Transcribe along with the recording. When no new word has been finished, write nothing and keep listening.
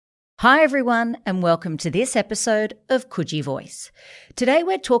Hi everyone and welcome to this episode of Coogee Voice. Today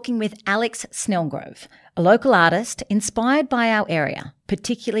we're talking with Alex Snellgrove, a local artist inspired by our area,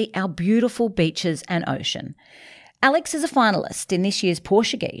 particularly our beautiful beaches and ocean. Alex is a finalist in this year's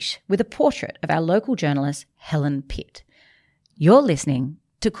Portuguese with a portrait of our local journalist Helen Pitt. You're listening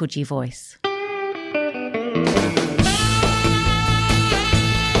to Coogee Voice.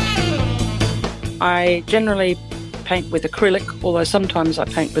 I generally paint with acrylic, although sometimes I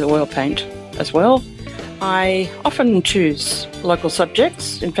paint with oil paint as well. I often choose local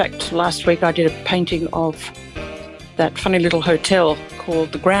subjects. In fact, last week I did a painting of that funny little hotel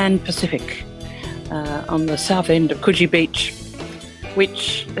called the Grand Pacific on the south end of Coogee Beach,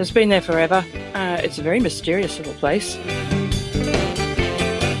 which has been there forever. It's a very mysterious little place.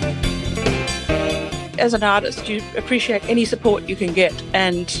 As an artist, you appreciate any support you can get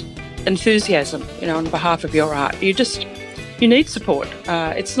and enthusiasm, on behalf of your art. You need support.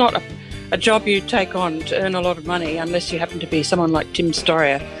 It's not a job you take on to earn a lot of money unless you happen to be someone like Tim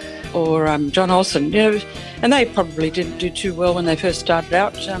Storia or John Olsen, and they probably didn't do too well when they first started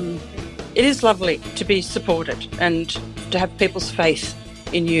out. It is lovely to be supported and to have people's faith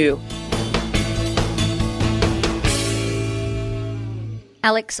in you.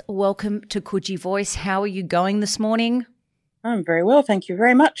 Alex, welcome to Coogee Voice. How are you going this morning? I'm very well, thank you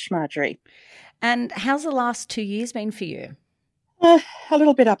very much, Marjorie. And how's the last 2 years been for you? A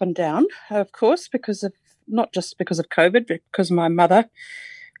little bit up and down, of course, not just because of COVID, but because of my mother,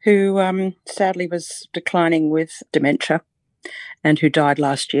 who sadly was declining with dementia and who died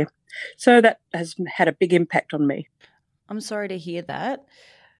last year. So that has had a big impact on me. I'm sorry to hear that.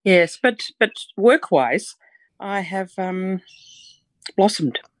 Yes, but work-wise, I have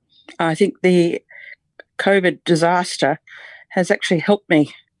blossomed. I think the COVID disaster has actually helped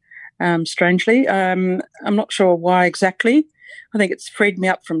me, strangely. I'm not sure why exactly. I think it's freed me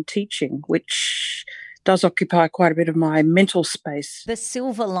up from teaching, which does occupy quite a bit of my mental space. The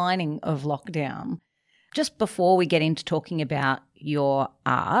silver lining of lockdown. Just before we get into talking about your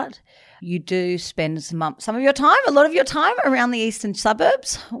art, you do spend a lot of your time around the eastern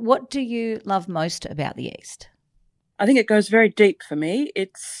suburbs. What do you love most about the East? I think it goes very deep for me.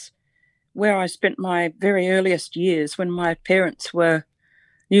 It's where I spent my very earliest years when my parents were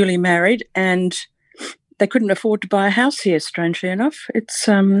newly married and they couldn't afford to buy a house here, strangely enough. It's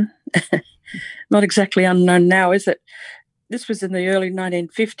not exactly unknown now, is it? This was in the early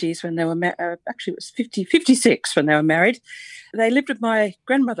 1950s when they were actually it was 56 when they were married. They lived with my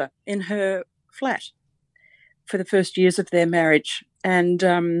grandmother in her flat for the first years of their marriage. And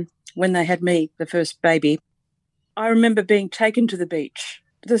when they had me, the first baby, I remember being taken to the beach.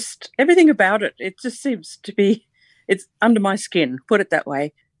 Just everything about it, it just seems to be, it's under my skin, put it that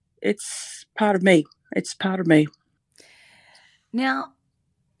way. It's part of me. It's part of me. Now,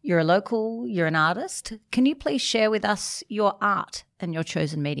 you're a local, you're an artist. Can you please share with us your art and your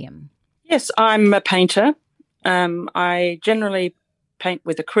chosen medium? Yes, I'm a painter. I generally paint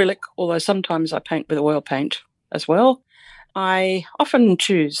with acrylic, although sometimes I paint with oil paint as well. I often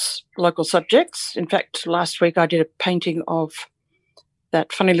choose local subjects. In fact, last week I did a painting of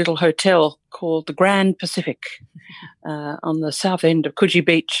that funny little hotel called the Grand Pacific on the south end of Coogee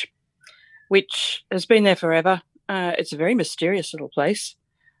Beach, which has been there forever. It's a very mysterious little place.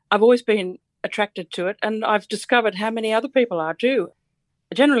 I've always been attracted to it, and I've discovered how many other people are too.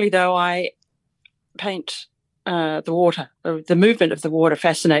 Generally, though, I paint the water. The movement of the water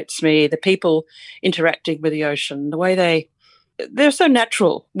fascinates me, the people interacting with the ocean, the way they're so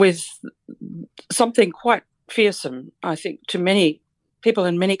natural with something quite fearsome, I think, to many people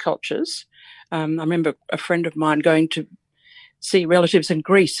in many cultures. I remember a friend of mine going to see relatives in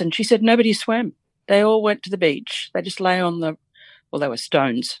Greece, and she said nobody swam. They all went to the beach. They just lay on they were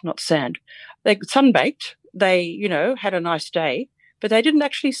stones, not sand. They sunbaked. They, had a nice day, but they didn't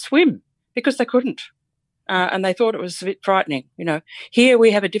actually swim because they couldn't. And they thought it was a bit frightening. Here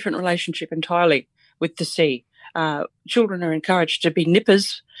we have a different relationship entirely with the sea. Children are encouraged to be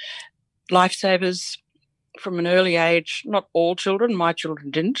nippers, lifesavers, from an early age. Not all children, my children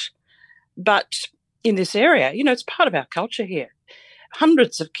didn't, but in this area, it's part of our culture here.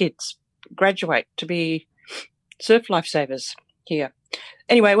 Hundreds of kids graduate to be surf lifesavers here.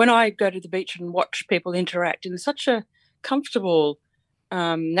 Anyway, when I go to the beach and watch people interact in such a comfortable,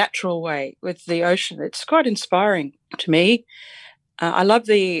 natural way with the ocean, it's quite inspiring to me. I love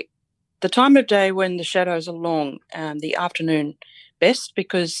the time of day when the shadows are long, the afternoon best,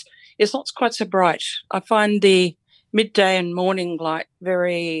 because it's not quite so bright. I find the midday and morning light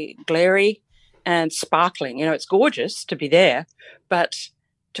very glary and sparkling. It's gorgeous to be there, but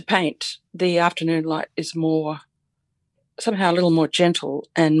to paint, the afternoon light is more somehow a little more gentle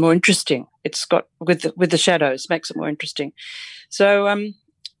and more interesting. It's got with the shadows, makes it more interesting. So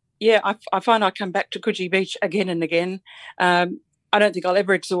I find I come back to Coogee Beach again and again. I don't think I'll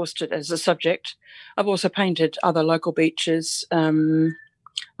ever exhaust it as a subject. I've also painted other local beaches,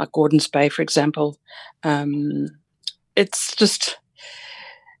 like Gordons Bay, for example. It's just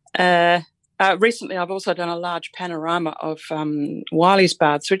recently I've also done a large panorama of Wiley's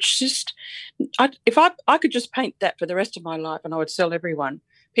Baths, which just if I could just paint that for the rest of my life, and I would sell everyone.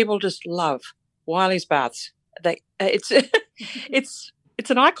 People just love Wiley's Baths. It's it's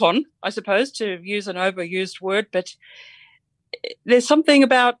an icon, I suppose, to use an overused word, but there's something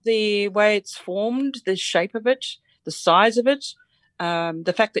about the way it's formed, the shape of it, the size of it,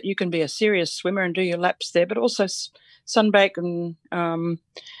 the fact that you can be a serious swimmer and do your laps there, but also sunbake and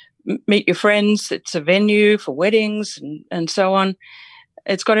meet your friends. It's a venue for weddings and so on.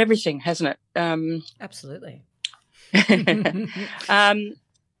 It's got everything, hasn't it? Absolutely.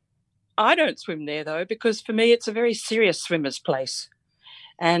 I don't swim there, though, because for me it's a very serious swimmer's place.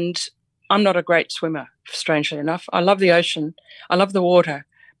 And I'm not a great swimmer, strangely enough. I love the ocean. I love the water,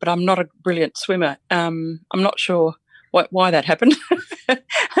 but I'm not a brilliant swimmer. I'm not sure why that happened. But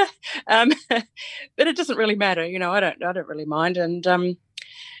it doesn't really matter. I don't really mind. And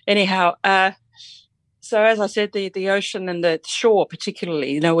anyhow, so as I said, the ocean and the shore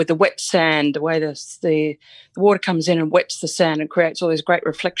particularly, with the wet sand, the way the water comes in and wets the sand and creates all these great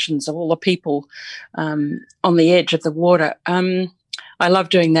reflections of all the people on the edge of the water. I love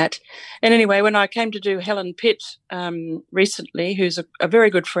doing that. And anyway, when I came to do Helen Pitt recently, who's a very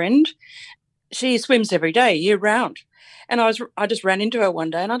good friend, she swims every day, year round. And I just ran into her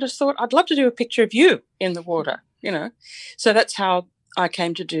one day and I just thought, I'd love to do a picture of you in the water, So that's how I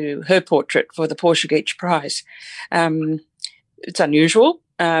came to do her portrait for the Portia Geach Prize. It's unusual.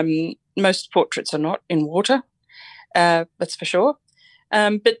 Most portraits are not in water, that's for sure.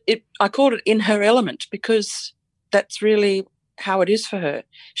 But I called it In Her Element because that's really how it is for her.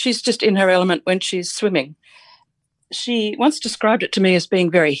 She's just in her element when she's swimming. She once described it to me as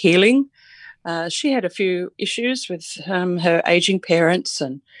being very healing. She had a few issues with her aging parents,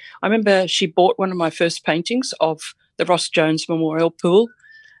 and I remember she bought one of my first paintings of the Ross Jones Memorial Pool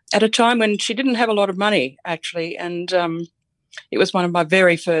at a time when she didn't have a lot of money, actually, and it was one of my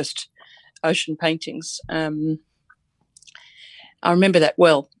very first ocean paintings. I remember that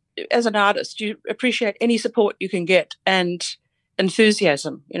well. As an artist, you appreciate any support you can get and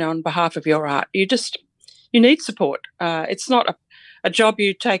enthusiasm, on behalf of your art. You need support. It's not a job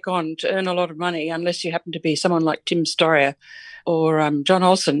you take on to earn a lot of money unless you happen to be someone like Tim Storia or John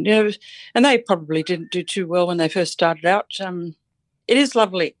Olsen, and they probably didn't do too well when they first started out. It is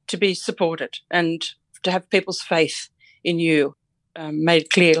lovely to be supported and to have people's faith in you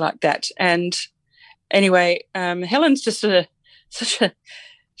made clear like that. And anyway, Helen's just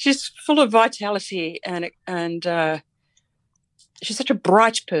she's full of vitality and she's such a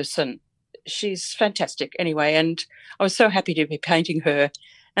bright person. She's fantastic anyway, and I was so happy to be painting her,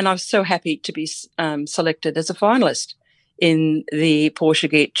 and I was so happy to be selected as a finalist in the Portia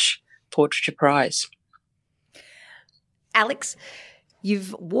Geach Portraiture Prize. Alex,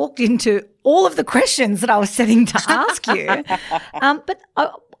 you've walked into all of the questions that I was setting to ask you, but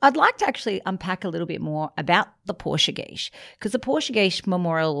I'd like to actually unpack a little bit more about the Portia Geach, because the Portia Geach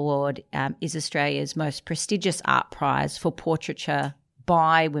Memorial Award is Australia's most prestigious art prize for portraiture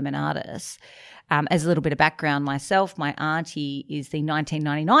by women artists. As a little bit of background myself, my auntie is the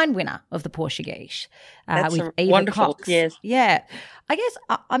 1999 winner of the Portia Geach. That's with Eva wonderful, Cox. yes. Yeah. I guess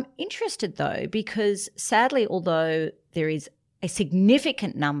I'm interested though, because sadly, although there is a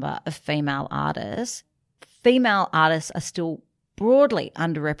significant number of female artists are still broadly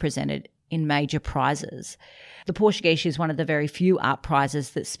underrepresented in major prizes. The Portia Geach is one of the very few art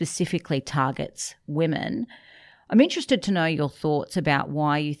prizes that specifically targets women. I'm interested to know your thoughts about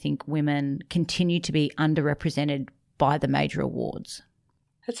why you think women continue to be underrepresented by the major awards.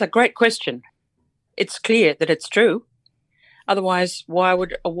 That's a great question. It's clear that it's true. Otherwise, why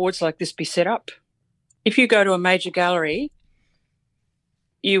would awards like this be set up? If you go to a major gallery,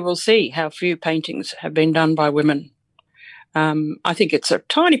 you will see how few paintings have been done by women. I think it's a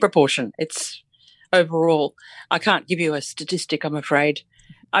tiny proportion. It's overall. I can't give you a statistic, I'm afraid.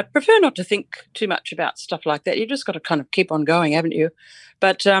 I prefer not to think too much about stuff like that. You just got to kind of keep on going, haven't you?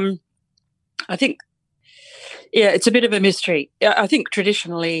 But I think, it's a bit of a mystery. I think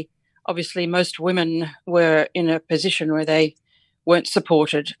traditionally, obviously, most women were in a position where they weren't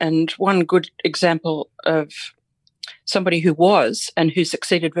supported. And one good example of somebody who was and who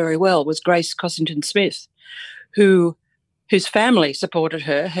succeeded very well was Grace Cossington Smith, whose family supported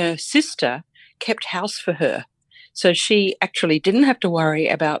her. Her sister kept house for her. So she actually didn't have to worry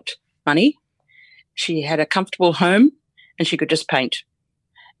about money. She had a comfortable home and she could just paint.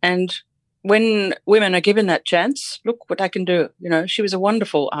 And when women are given that chance, look what I can do. You know, she was a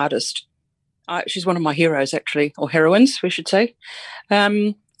wonderful artist. She's one of my heroes, actually, or heroines, we should say.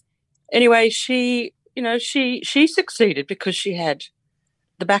 Anyway, she succeeded because she had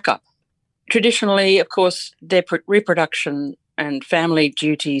the backup. Traditionally, of course, their reproduction and family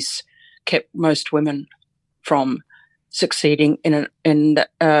duties kept most women from succeeding in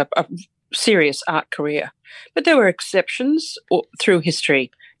a serious art career. But there were exceptions through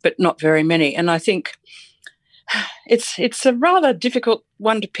history, but not very many. And I think it's a rather difficult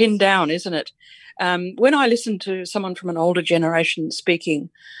one to pin down, isn't it? When I listen to someone from an older generation speaking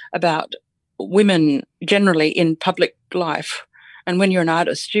about women generally in public life, and when you're an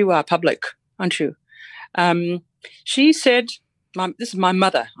artist, you are public, aren't you? She said, this is my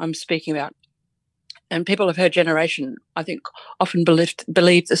mother I'm speaking about, and people of her generation, I think, often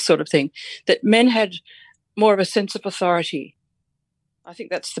believed this sort of thing, that men had more of a sense of authority. I think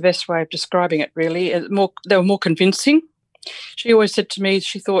that's the best way of describing it, really. They were more convincing. She always said to me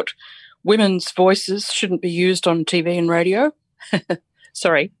she thought women's voices shouldn't be used on TV and radio.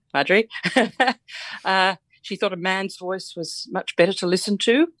 Sorry, Marjorie. She thought a man's voice was much better to listen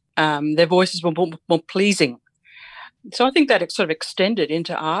to. Their voices were more pleasing. So I think that sort of extended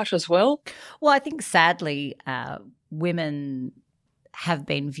into art as well. Well, I think sadly women have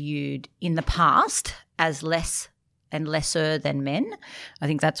been viewed in the past as less and lesser than men. I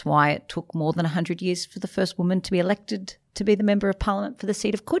think that's why it took more than 100 years for the first woman to be elected to be the Member of Parliament for the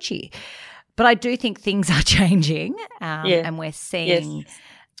seat of Coogee. But I do think things are changing and we're seeing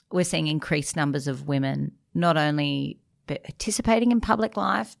increased numbers of women not only participating in public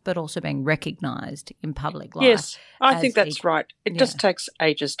life but also being recognised in public life. Yes, I think that's right. It just takes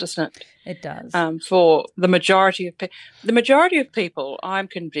ages, doesn't it? It does. For the majority of people, I'm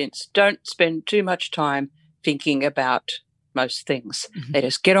convinced, don't spend too much time thinking about most things. Mm-hmm. They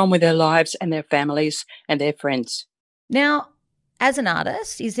just get on with their lives and their families and their friends. Now, as an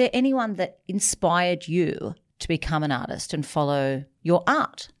artist, is there anyone that inspired you to become an artist and follow your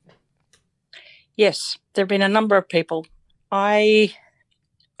art? Yes, there have been a number of people. I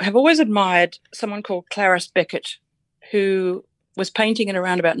have always admired someone called Clarice Beckett, who was painting in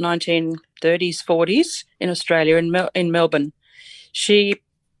around about 1930s, 40s in Australia, in Melbourne. She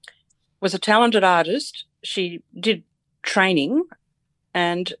was a talented artist. She did training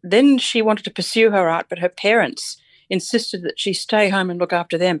and then she wanted to pursue her art, but her parents insisted that she stay home and look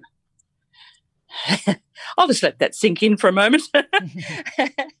after them. I'll just let that sink in for a moment.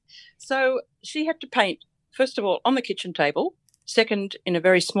 So she had to paint, first of all, on the kitchen table, second, in a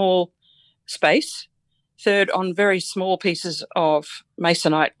very small space, third, on very small pieces of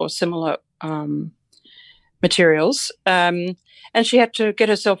masonite or similar materials. And she had to get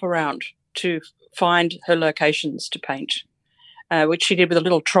herself around to find her locations to paint, which she did with a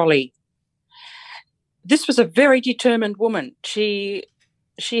little trolley. This was a very determined woman. She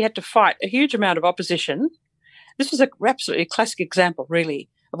had to fight a huge amount of opposition. This was an absolutely classic example, really,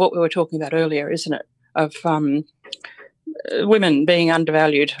 of what we were talking about earlier, isn't it, of women being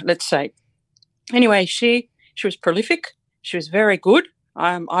undervalued, let's say. Anyway, she was prolific. She was very good.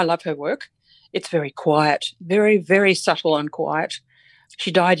 I love her work. It's very quiet, very, very subtle and quiet. She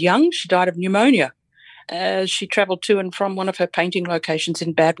died young. She died of pneumonia as she travelled to and from one of her painting locations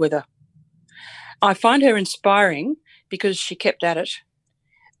in bad weather. I find her inspiring because she kept at it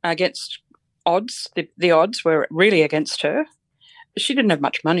against odds. The odds were really against her. She didn't have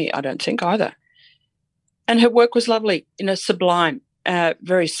much money, I don't think, either. And her work was lovely, sublime,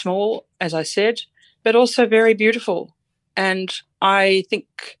 very small, as I said, but also very beautiful. And I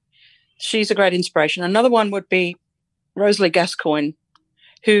think she's a great inspiration. Another one would be Rosalie Gascoigne,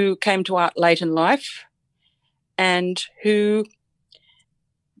 who came to art late in life and who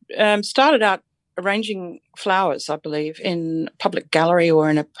started out arranging flowers, I believe, in a public gallery or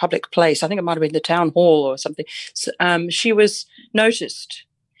in a public place. I think it might have been the town hall or something. So, she was noticed.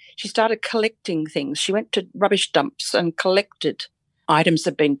 She started collecting things. She went to rubbish dumps and collected items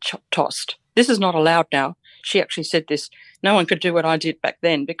that had been tossed. This is not allowed now. She actually said this. No one could do what I did back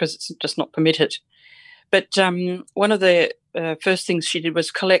then because it's just not permitted. But one of the first things she did was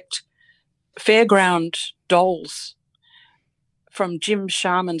collect fairground dolls from Jim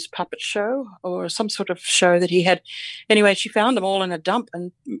Sharman's puppet show or some sort of show that he had. Anyway, she found them all in a dump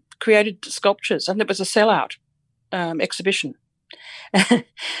and created sculptures, and it was a sellout exhibition.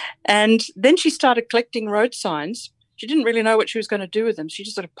 And then she started collecting road signs. She didn't really know what she was going to do with them. She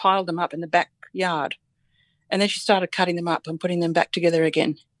just sort of piled them up in the backyard. And then she started cutting them up and putting them back together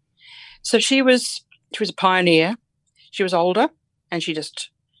again. So she was She was a pioneer. She was older, and she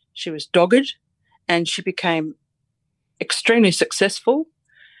was dogged, and she became extremely successful,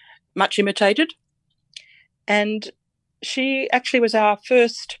 much imitated. And she actually was the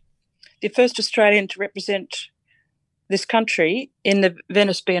first Australian to represent this country in the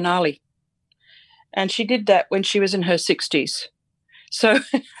Venice Biennale. And she did that when she was in her 60s. So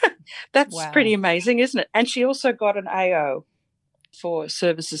that's pretty amazing, isn't it? And she also got an AO for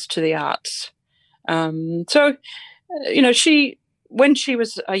services to the arts. So, when she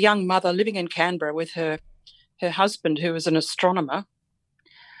was a young mother living in Canberra with her husband, who was an astronomer,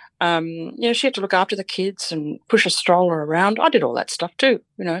 she had to look after the kids and push a stroller around. I did all that stuff too.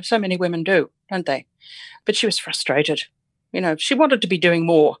 So many women do, don't they? But she was frustrated. She wanted to be doing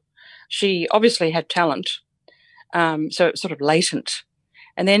more. She obviously had talent, so it was sort of latent.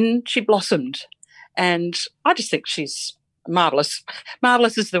 And then she blossomed. And I just think she's marvellous.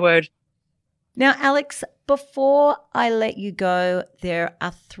 Marvellous is the word. Now, Alex, before I let you go, there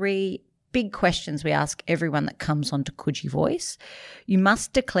are 3 big questions we ask everyone that comes onto Coogee Voice. You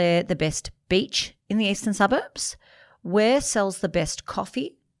must declare the best beach in the eastern suburbs, where sells the best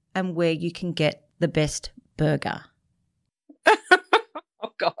coffee, and where you can get the best burger.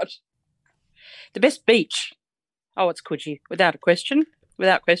 Oh, God. The best beach. Oh, it's Coogee, without question.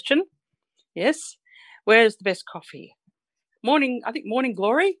 Yes. Where's the best coffee? Morning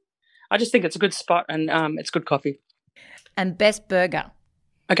Glory. I just think it's a good spot, and it's good coffee. And best burger.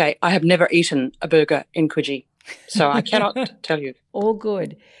 Okay, I have never eaten a burger in Coogee, so I cannot tell you. All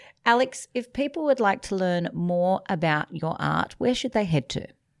good. Alex, if people would like to learn more about your art, where should they head to?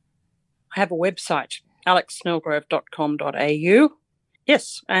 I have a website, alexsnellgrove.com.au.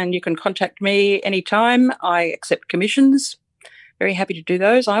 Yes, and you can contact me anytime. I accept commissions. Very happy to do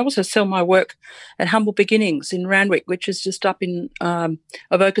those. I also sell my work at Humble Beginnings in Randwick, which is just up in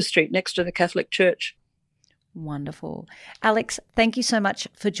Avoca Street next to the Catholic Church. Wonderful. Alex, thank you so much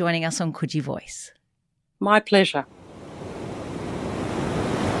for joining us on Coogee Voice. My pleasure.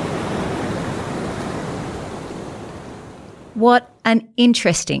 What an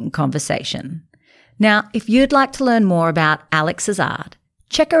interesting conversation. Now, if you'd like to learn more about Alex's art,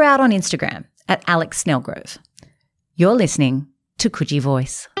 check her out on Instagram at Alex Snellgrove. You're listening to Coogee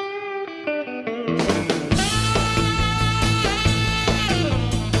Voice.